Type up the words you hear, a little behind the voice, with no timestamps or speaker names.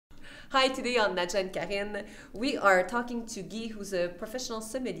Hi, today on Nadja and Karine, we are talking to Guy, who's a professional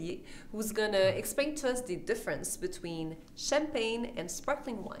sommelier, who's going to explain to us the difference between champagne and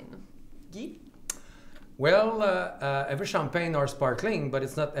sparkling wine. Guy? Well, every champagne are sparkling, but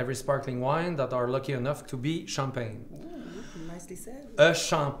it's not every sparkling wine that are lucky enough to be champagne. Ooh, nicely said. A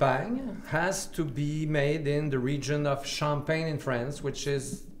champagne has to be made in the region of Champagne in France, which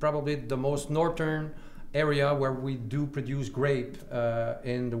is probably the most northern area where we do produce grape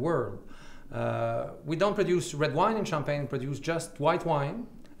in the world. We don't produce red wine in Champagne, we produce just white wine,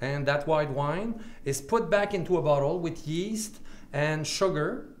 and that white wine is put back into a bottle with yeast and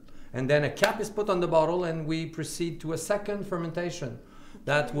sugar, and then a cap is put on the bottle, and we proceed to a second fermentation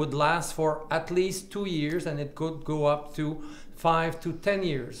that would last for at least 2 years, and it could go up to 5 to 10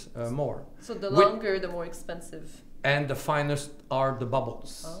 years more. So the longer, the more expensive. And the finest are the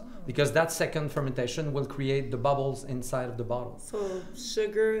bubbles, because that second fermentation will create the bubbles inside of the bottle. So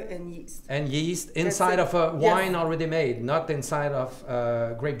sugar and yeast. And yeast inside of a wine already made, not inside of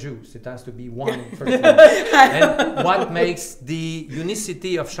grape juice. It has to be wine first. And what makes the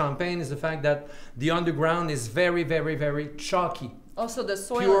unicity of Champagne is the fact that the underground is very, very, very chalky. Also the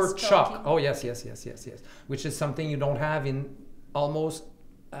soil Pure is chalk. chalky. Oh yes, yes, yes, yes, yes. Which is something you don't have in almost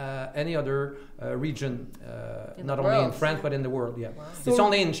any other region, not only in France but in the world. Yeah, wow. It's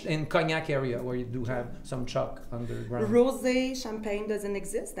only in Cognac area where you do have some chalk underground. Rosé champagne doesn't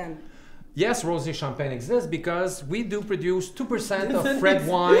exist then? Yes, rosé champagne exists because we do produce 2% of red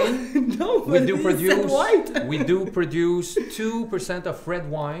wine. No, we do produce 2% of red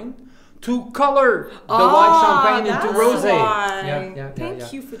wine to color the white champagne into rosé.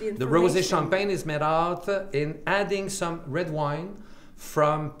 Thank you for the information. The rosé champagne is made out in adding some red wine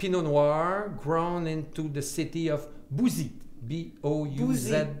from Pinot Noir grown into the city of Bouzy,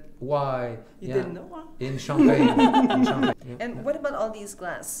 B-O-U-Z-Y. You didn't know, huh? In Champagne. In Champagne. And what about all these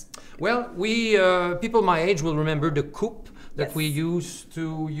glass? Well, we people my age will remember the coupe that we used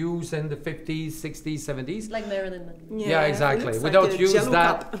to use in the 50s, 60s, 70s. Like Marilyn Monroe. Yeah, exactly. We don't use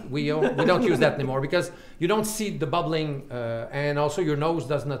that. We don't use that anymore because you don't see the bubbling, and also your nose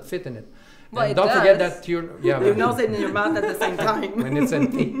does not fit in it. Well, don't forget that your nose and your mouth at the same time. When it's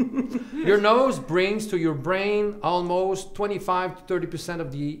empty. Your nose brings to your brain almost 25 to 30%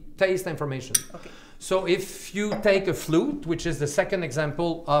 of the taste information. Okay. So if you take a flute, which is the second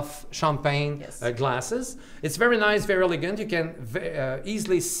example of champagne glasses, it's very nice, very elegant. You can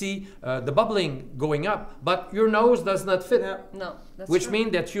easily see the bubbling going up, but your nose does not fit. No, that's which true.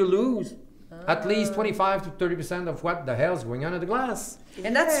 means that you lose at least 25 to 30% of what the hell's going on in the glass.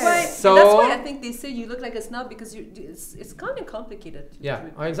 And that's why I think they say you look like a snob because it's kind of complicated. Yeah,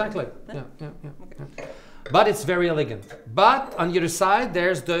 exactly. Yeah. But it's very elegant. But on the other side,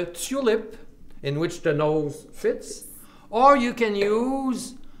 there's the tulip in which the nose fits. Or you can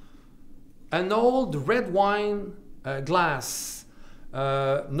use an old red wine glass.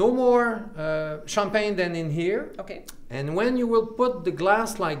 No more champagne than in here. Okay. And when you will put the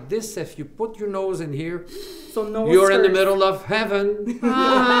glass like this, if you put your nose in here, so you're in the middle of heaven.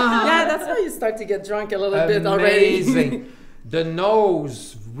 Yeah, that's how you start to get drunk a little bit already. Amazing. The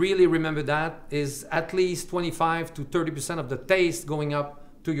nose, really remember that, is at least 25 to 30% of the taste going up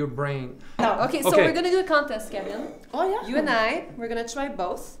to your brain. Okay, so we're going to do a contest, Karine. Oh, yeah. You and I, we're going to try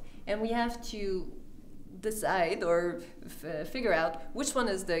both, and we have to decide or figure out which one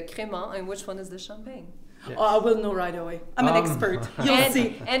is the crément and which one is the champagne. Yes. Oh, I will know right away. I'm an expert. You'll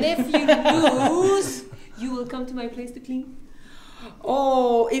see. And if you lose, you will come to my place to clean.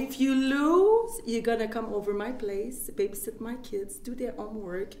 Oh, if you lose, you're gonna come over my place, babysit my kids, do their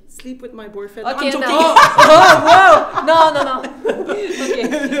homework, sleep with my boyfriend. Okay, I'm no. Whoa! No. Okay.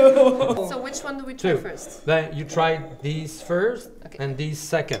 No. So which one do we try first? Then you try these first and these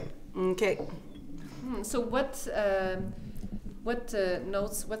second. Okay. So what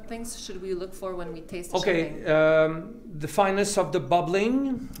notes, what things should we look for when we taste the champagne? The fineness of the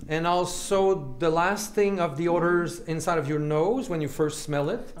bubbling, and also the lasting of the odors inside of your nose when you first smell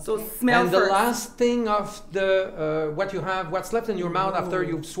it. Okay. So smell and first. The lasting of the what's left in your mouth after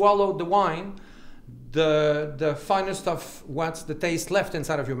you've swallowed the wine, the finest of what's the taste left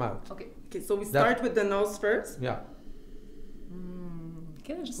inside of your mouth. Okay. Okay, so we start with the nose first. Yeah.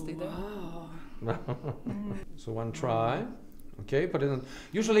 Can I just stay there? Wow. So one try. Okay, put it in.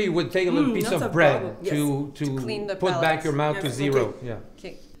 Usually you would take a little piece of bread to clean the put back your mouth to zero. Okay. Yeah.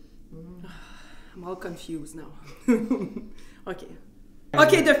 Okay. I'm all confused now. Okay.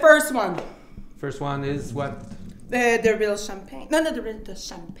 Okay, the first one. First one is what? The real champagne. No, the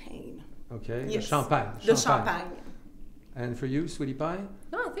champagne. Okay. Yes. The champagne. The champagne. And for you, sweetie pie?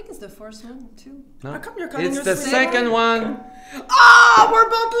 No, I think it's the first one too. No? How come you're calling It's your the sweetie second one. Ah, we're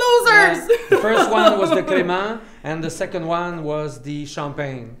both losers. Yeah. The first one was the crément, and the second one was the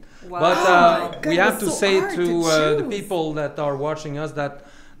champagne. Wow. But God, we have it's to so say hard to to the choose. people that are watching us that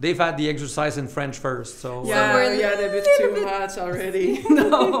they've had the exercise in French first. So Yeah, we're we had a bit too much already.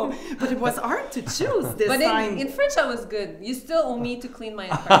 No, but it was hard to choose this But time. in French, I was good. You still owe me to clean my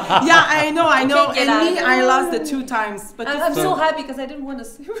apartment. Yeah, I know. can't And get out me, of it. I lost the 2 times. But I'm this so time- happy because I didn't want to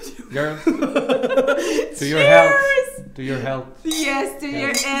see you. girl, to your Cheers! health. To your health. Yes, to your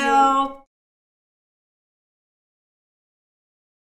Yes. health.